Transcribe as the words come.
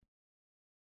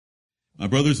My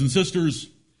brothers and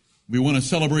sisters, we want to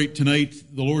celebrate tonight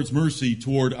the Lord's mercy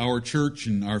toward our church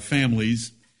and our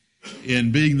families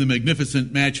in being the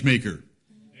magnificent matchmaker.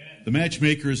 The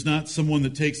matchmaker is not someone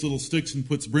that takes little sticks and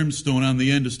puts brimstone on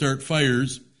the end to start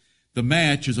fires. The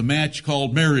match is a match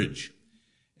called marriage.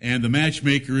 And the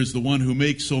matchmaker is the one who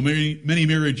makes so many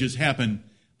marriages happen,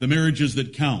 the marriages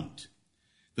that count.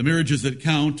 The marriages that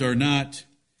count are not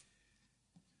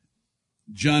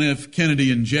John F.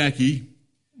 Kennedy and Jackie.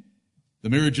 The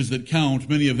marriages that count,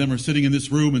 many of them are sitting in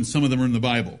this room and some of them are in the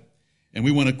Bible. And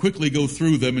we want to quickly go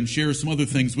through them and share some other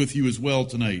things with you as well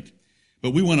tonight. But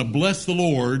we want to bless the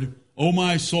Lord, O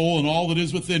my soul, and all that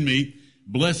is within me.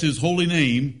 Bless His holy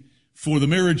name for the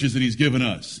marriages that He's given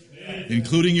us,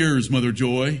 including yours, Mother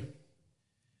Joy.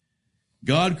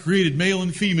 God created male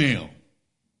and female.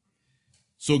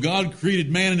 So God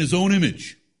created man in His own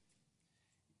image.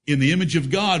 In the image of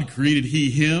God created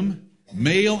He him,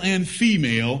 male and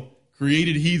female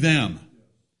created He them.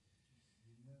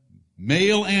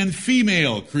 Male and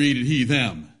female created He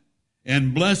them,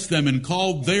 and blessed them and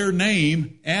called their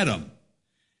name Adam.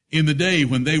 In the day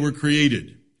when they were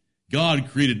created,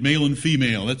 God created male and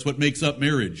female. That's what makes up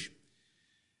marriage.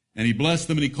 And He blessed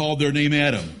them and He called their name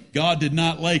Adam. God did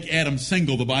not like Adam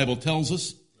single, the Bible tells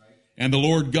us. And the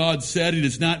Lord God said, it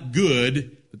is not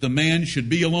good that the man should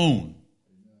be alone.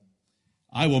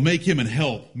 I will make him an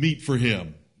help meet for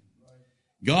him.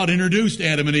 God introduced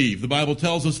Adam and Eve. The Bible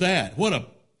tells us that. What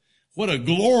a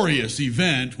glorious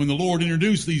event when the Lord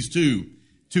introduced these two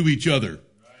to each other.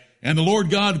 And the Lord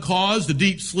God caused a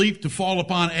deep sleep to fall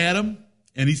upon Adam,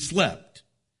 and he slept.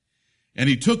 And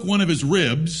He took one of his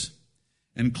ribs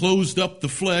and closed up the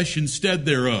flesh instead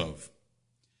thereof.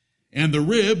 And the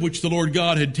rib which the Lord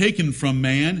God had taken from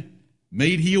man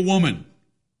made He a woman,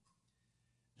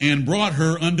 and brought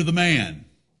her unto the man.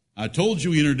 I told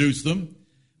you He introduced them.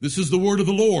 This is the word of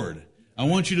the Lord. I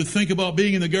want you to think about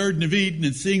being in the Garden of Eden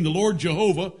and seeing the Lord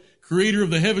Jehovah, creator of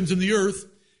the heavens and the earth,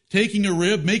 taking a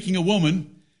rib, making a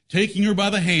woman, taking her by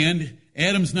the hand.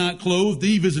 Adam's not clothed,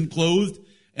 Eve isn't clothed,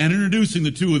 and introducing the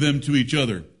two of them to each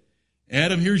other.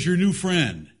 Adam, here's your new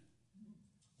friend.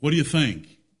 What do you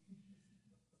think?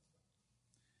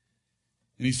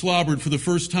 And he slobbered for the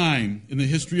first time in the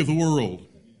history of the world.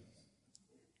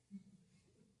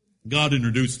 God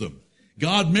introduced them.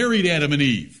 God married Adam and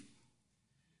Eve.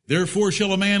 Therefore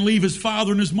shall a man leave his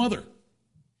father and his mother,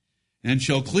 and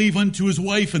shall cleave unto his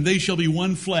wife, and they shall be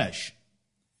one flesh.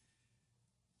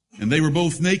 And they were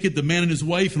both naked, the man and his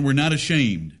wife, and were not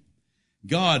ashamed.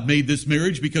 God made this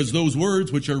marriage because those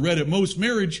words which are read at most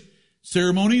marriage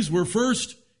ceremonies were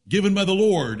first given by the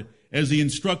Lord as He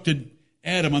instructed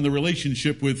Adam on the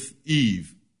relationship with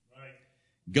Eve. Right.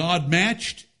 God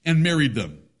matched and married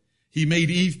them. He made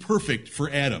Eve perfect for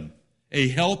Adam, a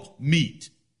help meet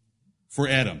for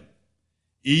Adam.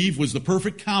 Eve was the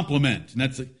perfect complement,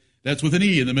 and that's with an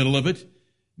E in the middle of it,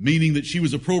 meaning that she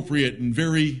was appropriate and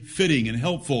very fitting and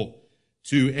helpful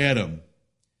to Adam.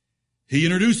 He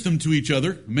introduced them to each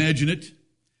other. Imagine it.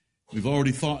 We've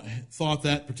already thought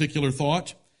that particular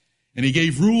thought. And He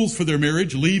gave rules for their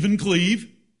marriage. Leave and cleave.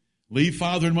 Leave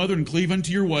father and mother and cleave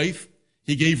unto your wife.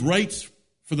 He gave rights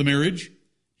for the marriage.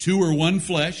 Two are one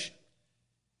flesh.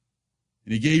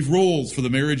 And He gave roles for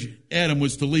the marriage. Adam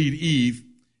was to lead Eve,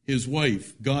 his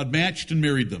wife. God matched and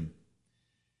married them.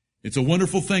 It's a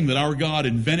wonderful thing that our God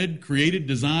invented, created,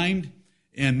 designed,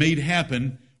 and made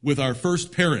happen with our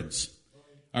first parents.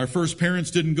 Our first parents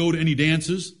didn't go to any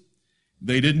dances.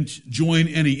 They didn't join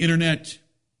any internet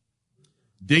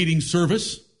dating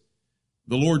service.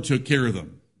 The Lord took care of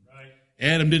them. Right.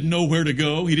 Adam didn't know where to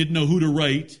go. He didn't know who to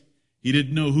write. He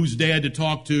didn't know whose dad to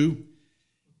talk to.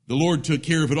 The Lord took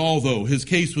care of it all, though. His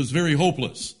case was very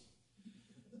hopeless.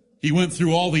 He went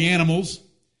through all the animals,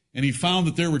 and He found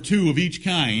that there were two of each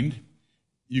kind.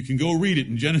 You can go read it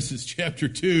in Genesis chapter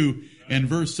 2 and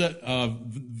verse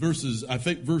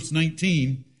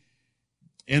 19.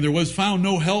 And there was found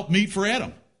no help meet for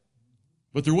Adam,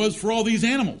 but there was for all these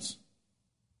animals.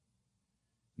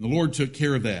 And the Lord took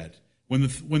care of that. When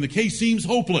the case seems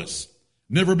hopeless,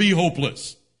 never be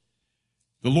hopeless.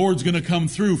 The Lord's going to come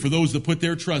through for those that put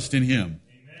their trust in Him.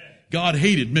 Amen. God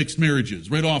hated mixed marriages.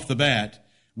 Right off the bat,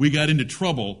 we got into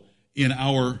trouble in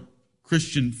our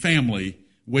Christian family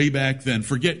way back then.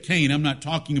 Forget Cain. I'm not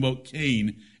talking about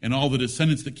Cain and all the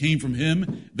descendants that came from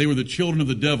him. They were the children of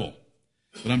the devil.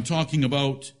 But I'm talking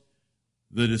about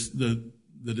the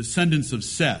descendants of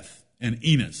Seth and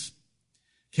Enos.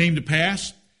 Came to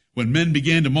pass when men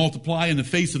began to multiply in the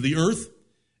face of the earth,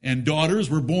 and daughters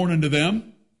were born unto them,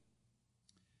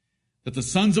 that the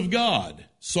sons of God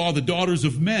saw the daughters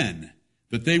of men,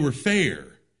 that they were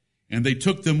fair, and they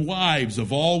took them wives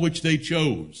of all which they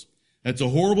chose. That's a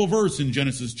horrible verse in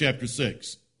Genesis chapter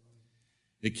 6.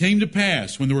 It came to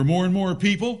pass when there were more and more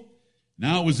people,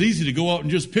 now it was easy to go out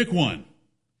and just pick one,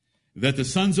 that the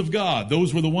sons of God,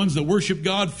 those were the ones that worshiped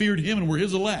God, feared him, and were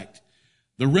his elect,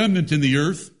 the remnant in the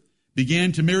earth,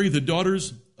 began to marry the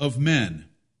daughters of men.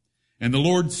 And the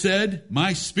Lord said,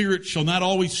 my spirit shall not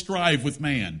always strive with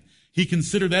man. He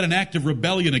considered that an act of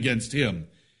rebellion against him,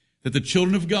 that the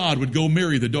children of God would go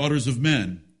marry the daughters of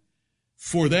men.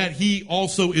 For that he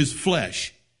also is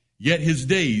flesh, yet his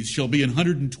days shall be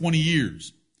 120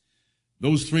 years.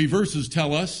 Those 3 verses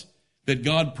tell us that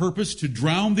God purposed to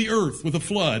drown the earth with a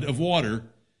flood of water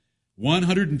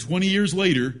 120 years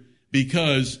later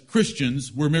because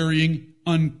Christians were marrying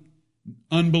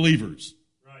unbelievers.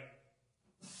 Right.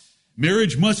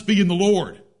 Marriage must be in the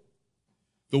Lord.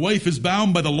 The wife is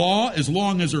bound by the law as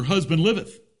long as her husband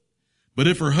liveth. But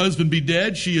if her husband be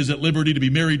dead, she is at liberty to be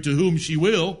married to whom she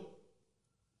will,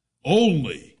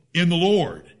 only in the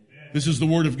Lord. Amen. This is the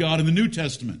word of God in the New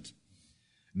Testament.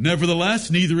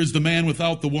 Nevertheless, neither is the man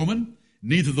without the woman,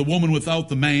 neither the woman without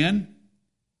the man,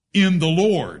 in the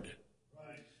Lord.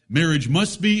 Right. Marriage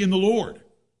must be in the Lord.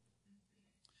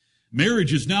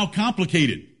 Marriage is now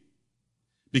complicated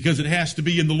because it has to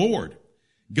be in the Lord.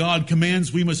 God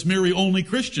commands we must marry only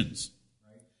Christians.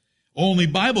 Right. Only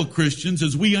Bible Christians,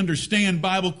 as we understand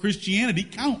Bible Christianity,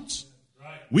 counts.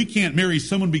 Right. We can't marry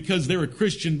someone because they're a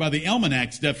Christian by the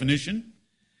Almanac's definition.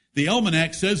 The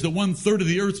Almanac says that 1/3 of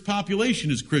the earth's population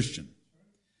is Christian.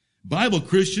 Bible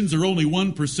Christians are only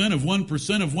 1% of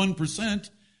 1% of 1%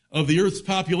 of the earth's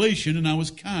population, and I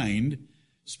was kind,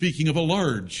 speaking of a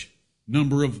large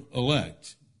number of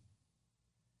elect.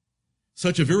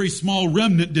 Such a very small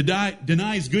remnant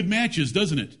denies good matches,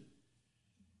 doesn't it?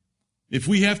 If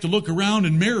we have to look around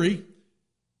and marry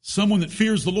someone that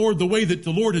fears the Lord the way that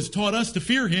the Lord has taught us to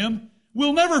fear him,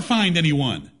 we'll never find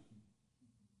anyone.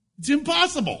 It's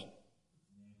impossible.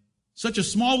 Such a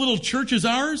small little church as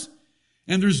ours,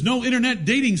 and there's no internet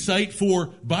dating site for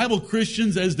Bible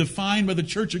Christians as defined by the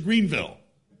Church of Greenville.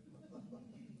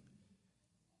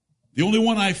 The only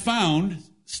one I found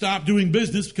stopped doing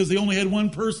business because they only had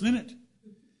one person in it.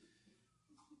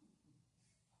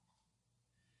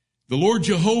 The Lord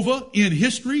Jehovah in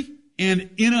history and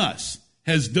in us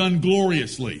has done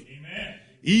gloriously. Amen.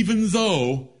 Even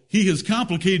though he has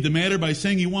complicated the matter by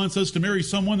saying he wants us to marry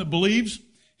someone that believes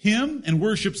him and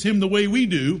worships him the way we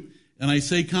do. And I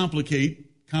say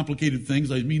complicated things.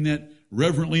 I mean that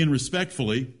reverently and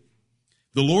respectfully.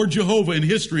 The Lord Jehovah in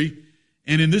history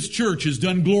and in this church has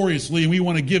done gloriously, and we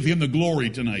want to give him the glory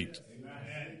tonight.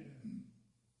 Amen.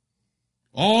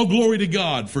 All glory to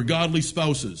God for godly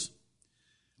spouses.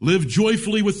 Live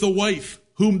joyfully with the wife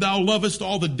whom thou lovest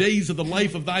all the days of the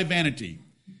life of thy vanity.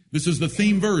 This is the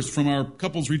theme verse from our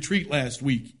couples retreat last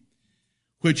week.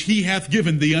 Which he hath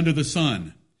given thee under the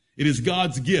sun. It is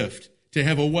God's gift to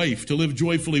have a wife to live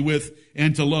joyfully with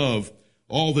and to love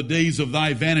all the days of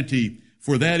thy vanity.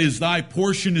 For that is thy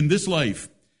portion in this life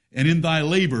and in thy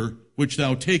labor which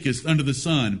thou takest under the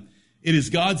sun. It is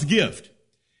God's gift.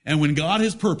 And when God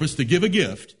has purposed to give a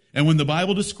gift, and when the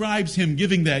Bible describes him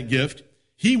giving that gift,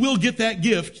 he will get that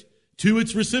gift to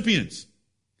its recipients.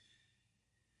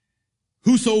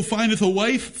 Whoso findeth a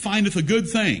wife findeth a good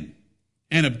thing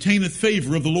and obtaineth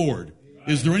favor of the Lord. Amen.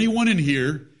 Is there anyone in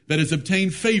here that has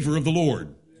obtained favor of the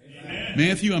Lord? Amen.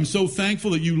 Matthew, I'm so thankful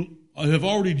that you have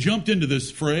already jumped into this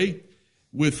fray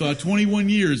with 21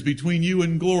 years between you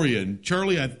and Gloria. And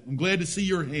Charlie, I'm glad to see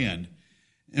your hand.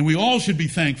 And we all should be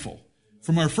thankful.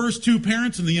 From our first 2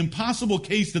 parents and the impossible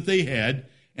case that they had,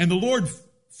 and the Lord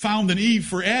found an Eve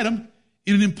for Adam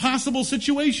in an impossible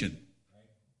situation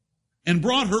and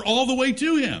brought her all the way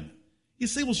to him. You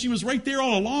say, well, she was right there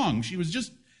all along. She was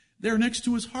just there next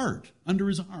to his heart, under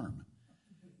his arm.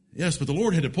 Yes, but the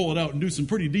Lord had to pull it out and do some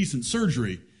pretty decent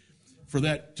surgery for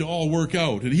that to all work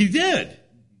out. And he did.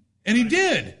 And he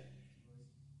did.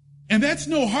 And that's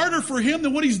no harder for him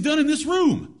than what he's done in this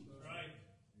room.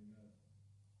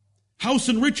 House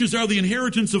and riches are the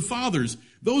inheritance of fathers.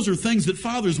 Those are things that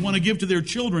fathers want to give to their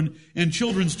children and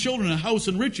children's children, a house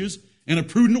and riches, and a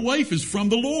prudent wife is from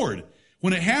the Lord.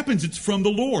 When it happens, it's from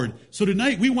the Lord. So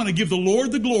tonight we want to give the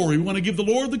Lord the glory. We want to give the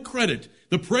Lord the credit,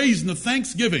 the praise, and the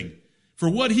thanksgiving for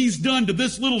what he's done to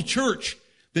this little church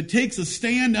that takes a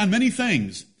stand on many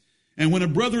things. And when a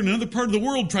brother in another part of the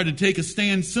world tried to take a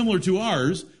stand similar to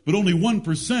ours, but only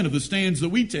 1% of the stands that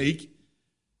we take,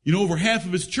 over half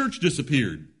of his church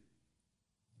disappeared.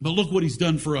 But look what he's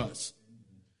done for us.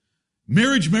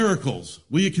 Marriage miracles.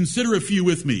 Will you consider a few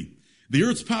with me? The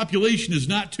earth's population is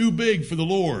not too big for the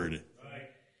Lord. Right.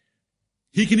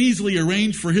 He can easily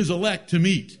arrange for his elect to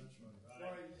meet.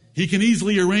 He can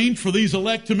easily arrange for these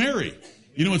elect to marry.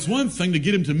 You know, it's one thing to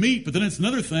get them to meet, but then it's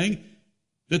another thing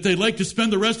that they'd like to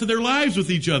spend the rest of their lives with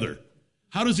each other.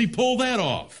 How does he pull that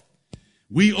off?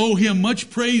 We owe him much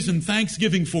praise and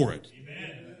thanksgiving for it.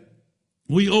 Amen.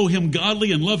 We owe him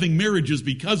godly and loving marriages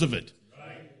because of it.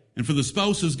 Right. And for the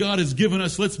spouses God has given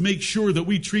us, let's make sure that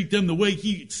we treat them the way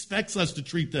he expects us to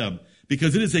treat them,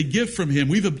 because it is a gift from him.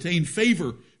 We've obtained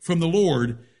favor from the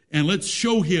Lord, and let's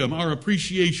show him our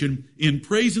appreciation in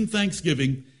praise and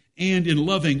thanksgiving and in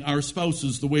loving our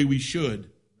spouses the way we should.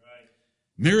 Right.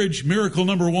 Marriage miracle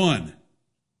number 1.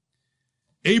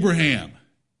 Abraham.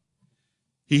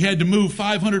 He had to move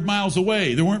 500 miles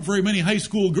away. There weren't very many high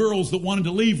school girls that wanted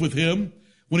to leave with him.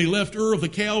 When he left Ur of the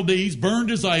Chaldees, burned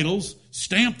his idols,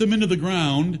 stamped them into the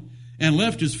ground, and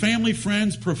left his family,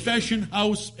 friends, profession,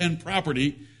 house, and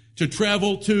property to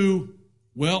travel to,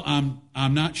 well,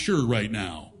 I'm not sure right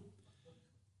now.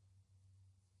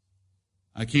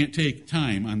 I can't take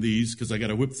time on these because I got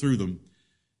to whip through them.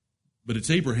 But it's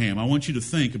Abraham. I want you to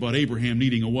think about Abraham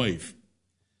needing a wife.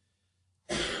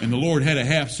 And the Lord had a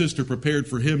half-sister prepared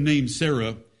for him named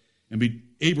Sarah. And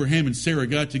Abraham and Sarah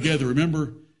got together.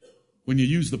 Remember when you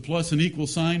use the plus and equal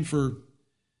sign for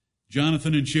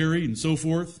Jonathan and Sherry and so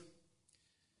forth?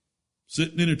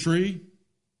 Sitting in a tree.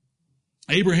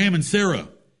 Abraham and Sarah.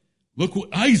 Look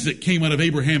what Isaac came out of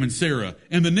Abraham and Sarah.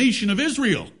 And the nation of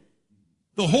Israel.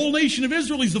 The whole nation of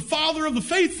Israel. He's the father of the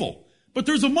faithful. But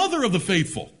there's a mother of the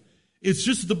faithful. It's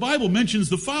just that the Bible mentions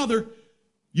the father.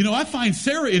 You know, I find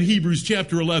Sarah in Hebrews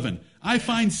chapter 11. I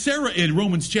find Sarah in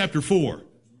Romans chapter 4.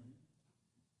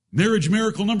 Marriage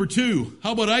miracle number 2.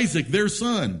 How about Isaac, their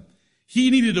son? He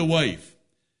needed a wife.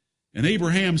 And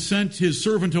Abraham sent his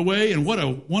servant away, and what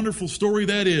a wonderful story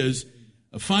that is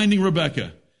of finding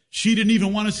Rebekah. She didn't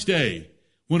even want to stay.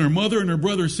 When her mother and her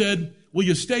brother said, will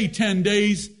you stay 10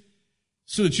 days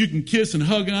so that you can kiss and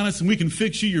hug on us and we can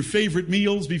fix you your favorite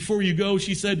meals before you go?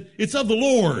 She said, it's of the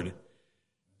Lord.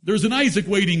 There's an Isaac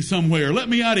waiting somewhere. Let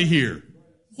me out of here.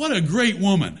 What a great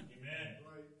woman.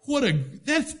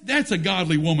 That's a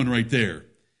godly woman right there.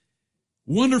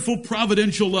 Wonderful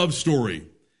providential love story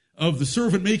of the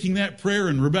servant making that prayer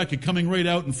and Rebekah coming right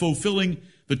out and fulfilling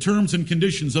the terms and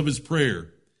conditions of his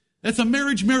prayer. That's a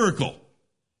marriage miracle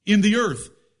in the earth.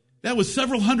 That was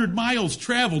several hundred miles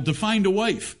traveled to find a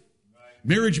wife.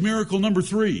 Marriage miracle number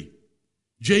 3.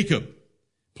 Jacob.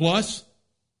 Plus,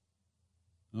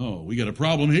 we got a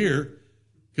problem here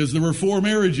because there were 4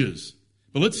 marriages.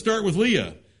 But let's start with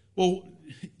Leah. Well,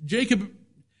 Jacob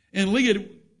and Leah,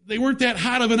 they weren't that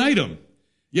hot of an item.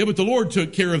 Yeah, but the Lord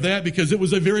took care of that because it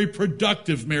was a very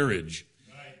productive marriage.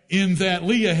 Right. In that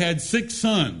Leah had 6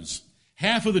 sons.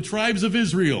 Half of the tribes of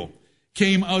Israel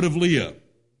came out of Leah.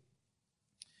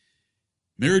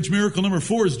 Marriage miracle number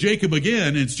 4 is Jacob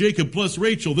again. It's Jacob plus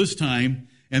Rachel this time,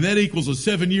 and that equals a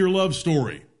 7-year love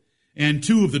story. And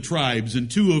 2 of the tribes, and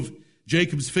 2 of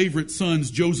Jacob's favorite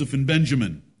sons, Joseph and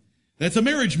Benjamin. That's a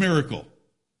marriage miracle.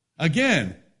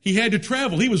 Again, he had to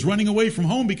travel. He was running away from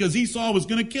home because Esau was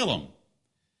going to kill him.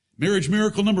 Marriage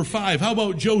miracle number 5. How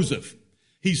about Joseph?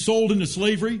 He's sold into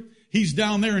slavery. He's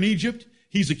down there in Egypt.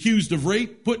 He's accused of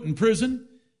rape, put in prison,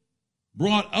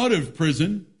 brought out of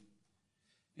prison.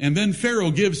 And then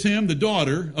Pharaoh gives him the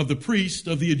daughter of the priest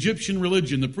of the Egyptian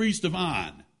religion, the priest of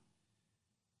On.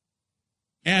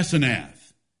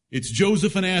 Asenath. It's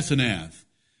Joseph and Asenath.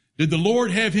 Did the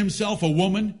Lord have himself a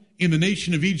woman in the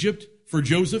nation of Egypt for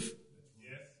Joseph?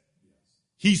 Yes.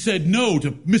 He said no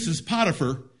to Mrs.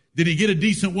 Potiphar. Did he get a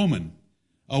decent woman?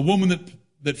 A woman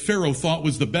that Pharaoh thought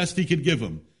was the best he could give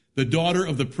him. The daughter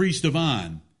of the priest of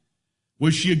On.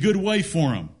 Was she a good wife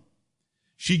for him?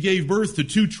 She gave birth to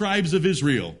 2 tribes of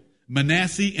Israel,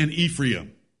 Manasseh and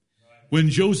Ephraim. When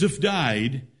Joseph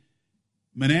died,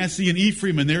 Manasseh and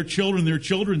Ephraim and their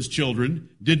children's children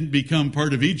didn't become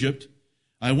part of Egypt.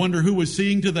 I wonder who was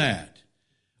seeing to that.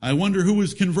 I wonder who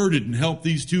was converted and helped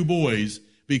these 2 boys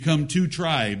become 2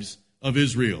 tribes of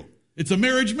Israel. It's a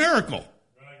marriage miracle.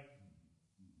 Right.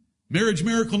 Marriage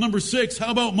miracle number 6.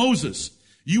 How about Moses?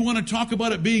 You want to talk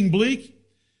about it being bleak?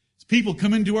 People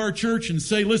come into our church and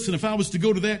say, listen, if I was to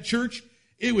go to that church,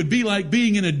 it would be like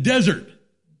being in a desert.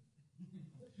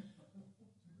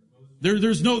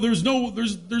 There's no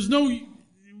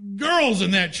girls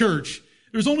in that church.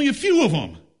 There's only a few of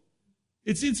them.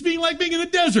 It's being like being in a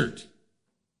desert.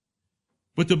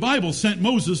 But the Bible sent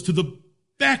Moses to the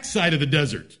backside of the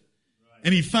desert.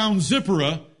 And he found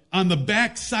Zipporah on the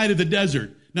backside of the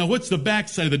desert. Now, what's the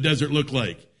backside of the desert look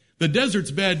like? The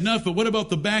desert's bad enough, but what about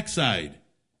the backside?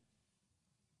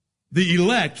 The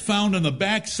elect found on the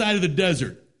backside of the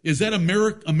desert. Is that a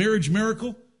marriage miracle?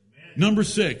 Amen. Number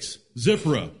 6,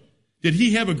 Zipporah. Did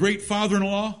he have a great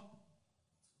father-in-law?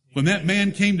 When that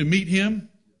man came to meet him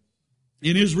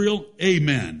in Israel,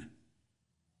 amen.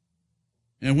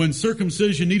 And when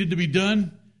circumcision needed to be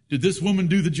done, did this woman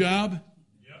do the job?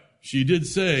 Yep. She did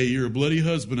say, "You're a bloody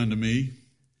husband unto me."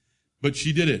 But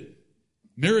she did it.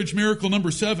 Marriage miracle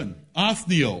number 7,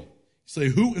 Othniel. Say,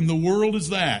 who in the world is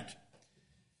that?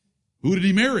 Who did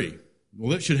he marry?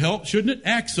 Well, that should help, shouldn't it?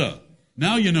 Axa.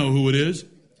 Now you know who it is.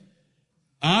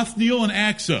 Othniel and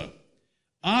Axa.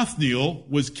 Othniel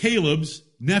was Caleb's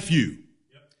nephew.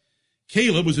 Yep.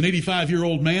 Caleb was an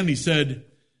 85-year-old man, and he said,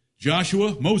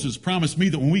 "Joshua, Moses promised me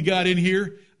that when we got in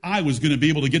here, I was going to be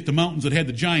able to get the mountains that had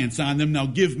the giants on them. Now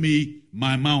give me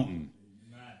my mountain."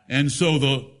 Amen. And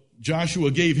so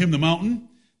Joshua gave him the mountain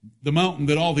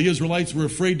that all the Israelites were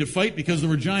afraid to fight because there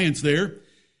were giants there.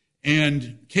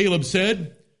 And Caleb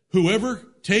said, "Whoever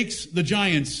takes the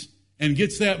giants and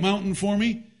gets that mountain for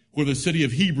me," where the city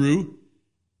of Hebrew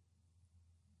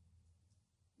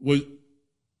was,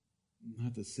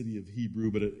 not the city of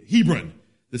Hebrew, but Hebron.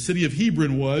 The city of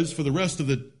Hebron was, for the rest of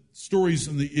the stories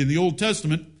in the Old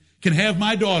Testament, "can have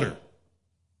my daughter."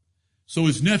 So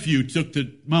his nephew took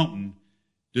the mountain,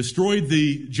 destroyed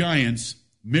the giants,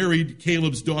 married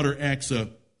Caleb's daughter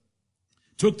Axa,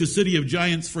 took the city of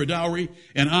giants for a dowry,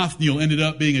 and Othniel ended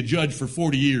up being a judge for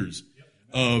 40 years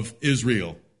of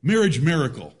Israel. Marriage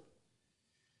miracle.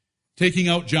 Taking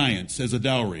out giants as a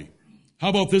dowry. How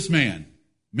about this man?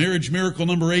 Marriage miracle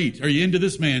number 8. Are you into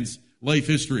this man's life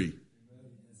history?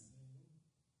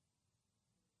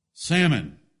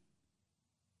 Salmon.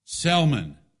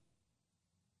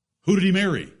 Who did he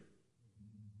marry?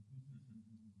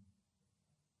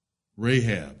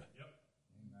 Rahab.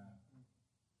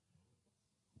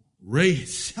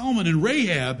 Salmon and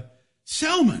Rahab.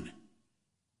 Salmon,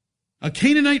 a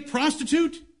Canaanite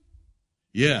prostitute?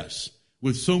 Yes,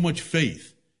 with so much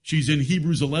faith. She's in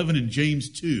Hebrews 11 and James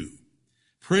 2.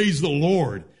 Praise the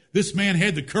Lord. This man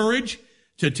had the courage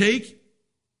to take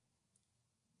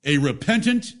a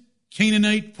repentant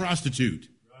Canaanite prostitute.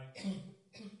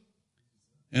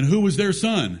 And who was their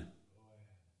son?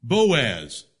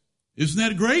 Boaz. Isn't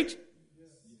that great?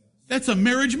 That's a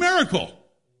marriage miracle.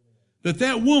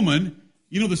 That woman,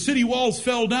 the city walls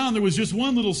fell down. There was just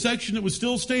one little section that was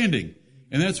still standing.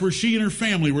 And that's where she and her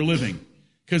family were living.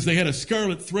 Because they had a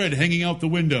scarlet thread hanging out the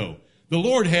window. The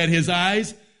Lord had his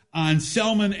eyes on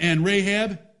Salmon and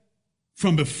Rahab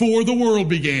from before the world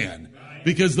began.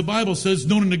 Because the Bible says,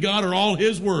 known unto God are all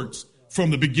his works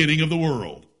from the beginning of the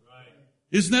world.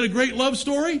 Isn't that a great love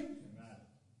story?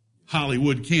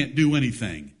 Hollywood can't do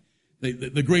anything.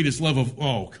 The greatest love of,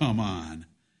 oh, come on.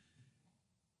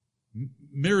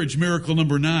 Marriage miracle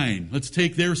number 9. Let's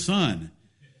take their son.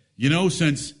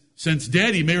 Since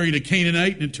Daddy married a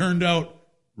Canaanite and it turned out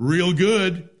real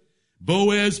good,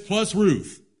 Boaz plus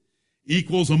Ruth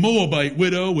equals a Moabite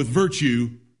widow with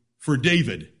virtue for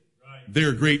David,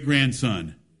 their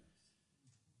great-grandson.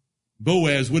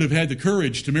 Boaz would have had the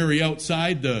courage to marry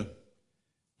outside the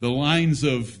lines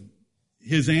of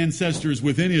his ancestors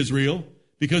within Israel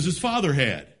because his father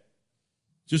had.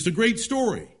 Just a great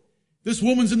story. This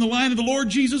woman's in the line of the Lord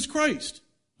Jesus Christ,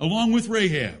 along with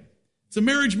Rahab. It's a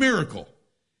marriage miracle.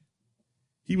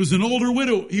 He was an older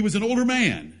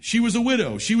man. She was a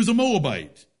widow. She was a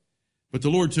Moabite. But the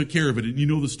Lord took care of it, and you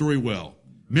know the story well.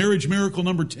 Marriage miracle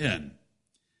number 10.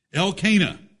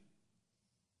 Elkanah.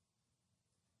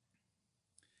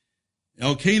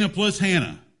 Elkanah plus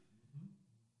Hannah.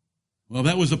 Well,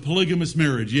 that was a polygamous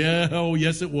marriage. Yeah, oh,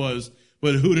 yes it was.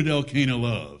 But who did Elkanah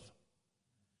love?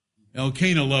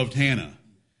 Elkanah loved Hannah.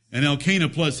 And Elkanah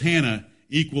plus Hannah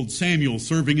equaled Samuel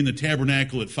serving in the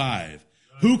tabernacle at 5.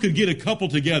 Who could get a couple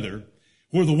together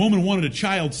where the woman wanted a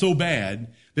child so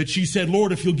bad that she said,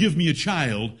 Lord, if you'll give me a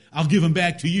child, I'll give him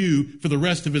back to you for the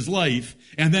rest of his life,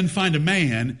 and then find a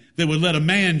man that would let a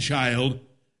man-child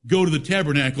go to the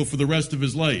tabernacle for the rest of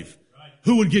his life? Right.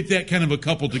 Who would get that kind of a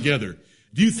couple together?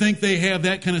 Do you think they have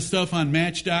that kind of stuff on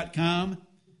Match.com?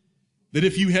 That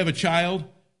if you have a child,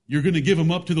 you're going to give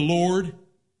him up to the Lord?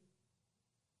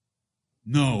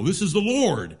 No, this is the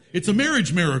Lord. It's a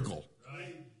marriage miracle.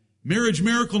 Right. Marriage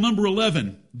miracle number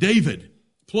 11, David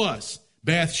plus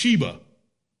Bathsheba.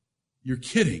 You're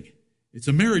kidding. It's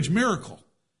a marriage miracle.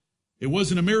 It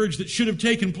wasn't a marriage that should have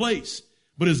taken place.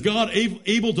 But is God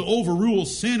able to overrule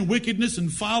sin, wickedness,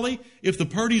 and folly if the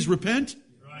parties repent?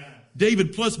 Right.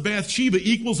 David plus Bathsheba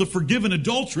equals a forgiven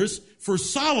adulteress for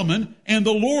Solomon and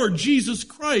the Lord Jesus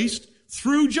Christ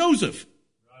through Joseph.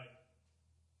 Right.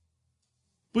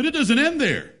 But it doesn't end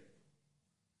there.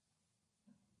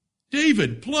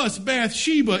 David plus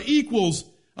Bathsheba equals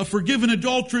a forgiven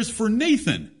adulteress for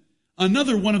Nathan,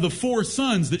 another one of the 4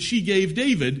 sons that she gave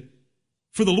David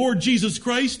for the Lord Jesus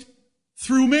Christ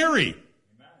through Mary.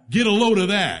 Get a load of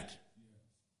that.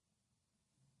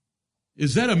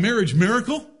 Is that a marriage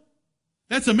miracle?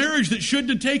 That's a marriage that shouldn't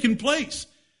have taken place,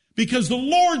 because the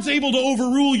Lord's able to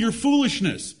overrule your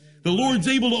foolishness. The Lord's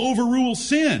able to overrule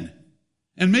sin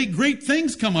and make great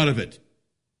things come out of it.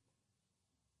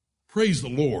 Praise the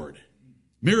Lord.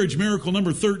 Marriage miracle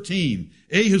number 13,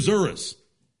 Ahasuerus.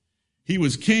 He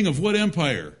was king of what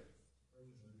empire?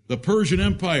 The Persian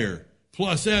Empire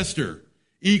plus Esther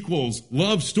equals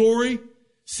love story,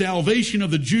 salvation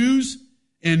of the Jews,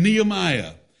 and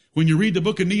Nehemiah. When you read the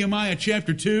book of Nehemiah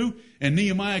chapter 2, and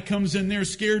Nehemiah comes in there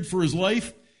scared for his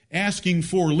life, asking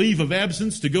for leave of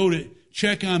absence to go to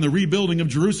check on the rebuilding of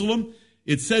Jerusalem,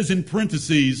 it says in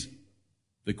parentheses,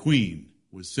 the queen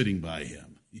was sitting by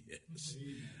him. Yes.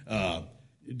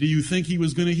 Do you think he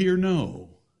was going to hear no?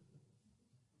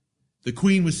 The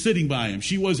queen was sitting by him.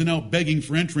 She wasn't out begging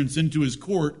for entrance into his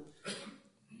court.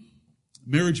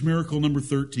 Marriage miracle number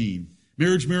 13.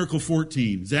 Marriage miracle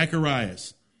 14.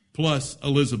 Zacharias plus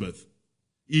Elizabeth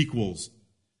equals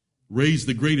raise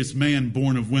the greatest man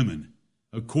born of women,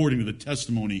 according to the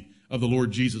testimony of the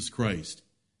Lord Jesus Christ.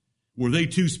 Were they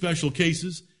two special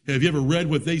cases? Have you ever read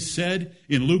what they said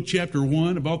in Luke chapter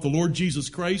 1 about the Lord Jesus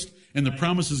Christ and the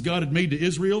promises God had made to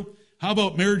Israel? How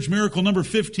about marriage miracle number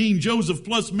 15, Joseph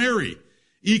plus Mary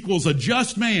equals a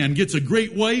just man gets a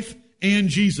great wife and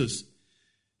Jesus.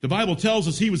 The Bible tells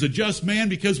us he was a just man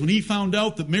because when he found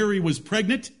out that Mary was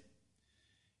pregnant,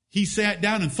 he sat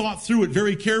down and thought through it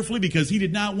very carefully because he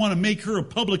did not want to make her a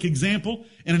public example,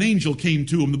 and an angel came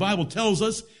to him. The Bible tells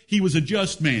us he was a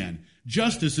just man.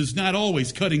 Justice is not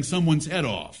always cutting someone's head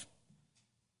off.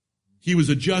 He was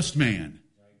a just man.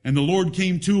 And the Lord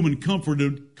came to him and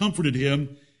comforted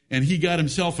him, and he got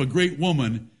himself a great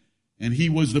woman, and he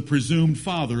was the presumed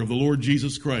father of the Lord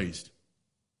Jesus Christ.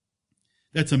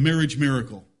 That's a marriage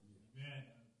miracle.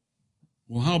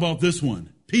 Well, how about this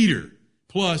one? Peter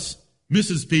plus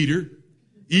Mrs. Peter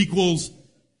equals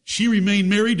she remained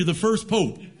married to the first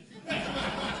pope.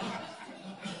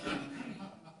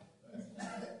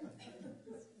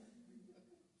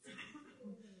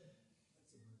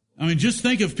 I mean, just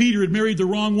think if Peter had married the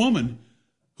wrong woman,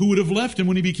 who would have left him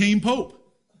when he became pope?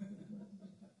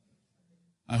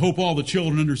 I hope all the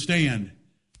children understand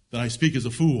that I speak as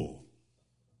a fool.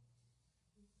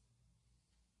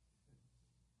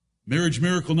 Marriage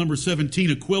miracle number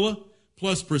 17, Aquila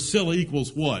plus Priscilla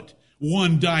equals what?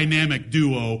 One dynamic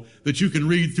duo that you can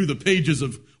read through the pages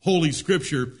of Holy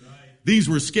Scripture. These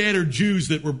were scattered Jews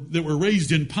that were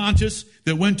raised in Pontus,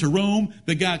 that went to Rome,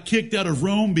 that got kicked out of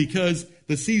Rome because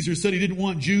the Caesar said he didn't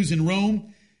want Jews in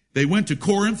Rome. They went to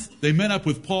Corinth. They met up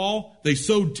with Paul. They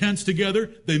sewed tents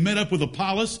together. They met up with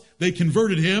Apollos. They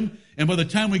converted him. And by the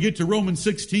time we get to Romans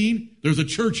 16, there's a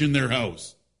church in their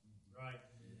house.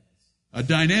 A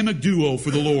dynamic duo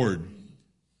for the Lord.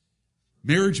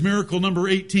 Marriage miracle number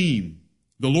 18.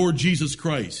 The Lord Jesus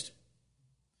Christ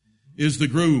is the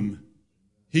groom.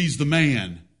 He's the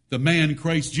man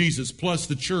Christ Jesus plus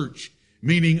the church,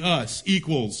 meaning us,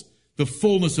 equals the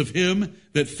fullness of him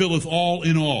that filleth all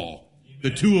in all. Amen. The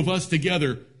two of us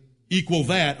together equal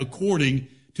that according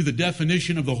to the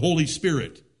definition of the Holy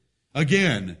Spirit.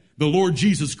 Again, the Lord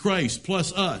Jesus Christ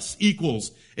plus us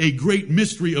equals a great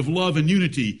mystery of love and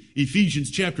unity.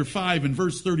 Ephesians chapter 5 and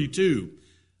verse 32.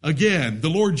 Again, the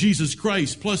Lord Jesus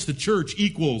Christ plus the church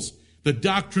equals the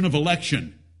doctrine of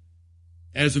election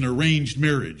as an arranged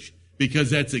marriage, because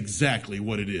that's exactly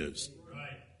what it is.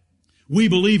 Right. We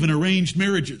believe in arranged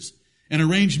marriages. An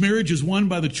arranged marriage is one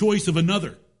by the choice of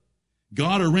another.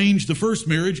 God arranged the first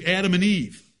marriage, Adam and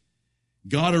Eve.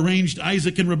 God arranged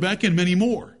Isaac and Rebekah and many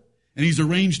more. And he's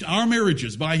arranged our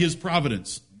marriages by his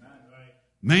providence. Right.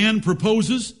 Man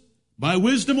proposes by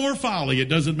wisdom or folly, it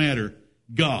doesn't matter.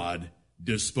 God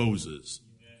disposes.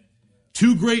 Amen.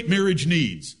 Two great marriage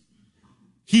needs.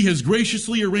 He has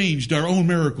graciously arranged our own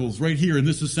miracles right here in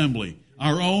this assembly.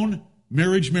 Our own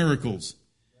marriage miracles.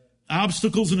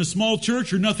 Obstacles in a small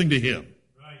church are nothing to him.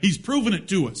 Right. He's proven it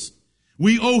to us.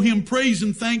 We owe him praise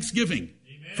and thanksgiving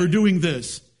for doing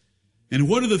this. And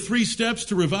what are the 3 steps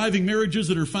to reviving marriages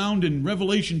that are found in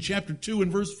Revelation chapter 2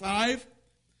 and verse 5?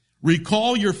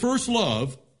 Recall your first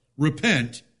love,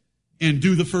 repent, and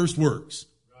do the first works.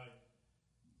 Right.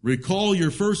 Recall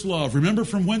your first love. Remember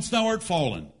from whence thou art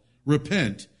fallen.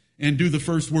 Repent, and do the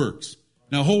first works.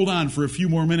 Now hold on for a few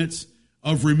more minutes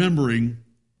of remembering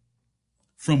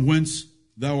from whence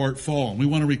thou art fallen. We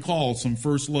want to recall some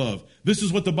first love. This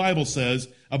is what the Bible says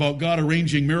about God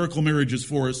arranging miracle marriages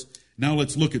for us. Now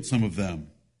let's look at some of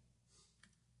them.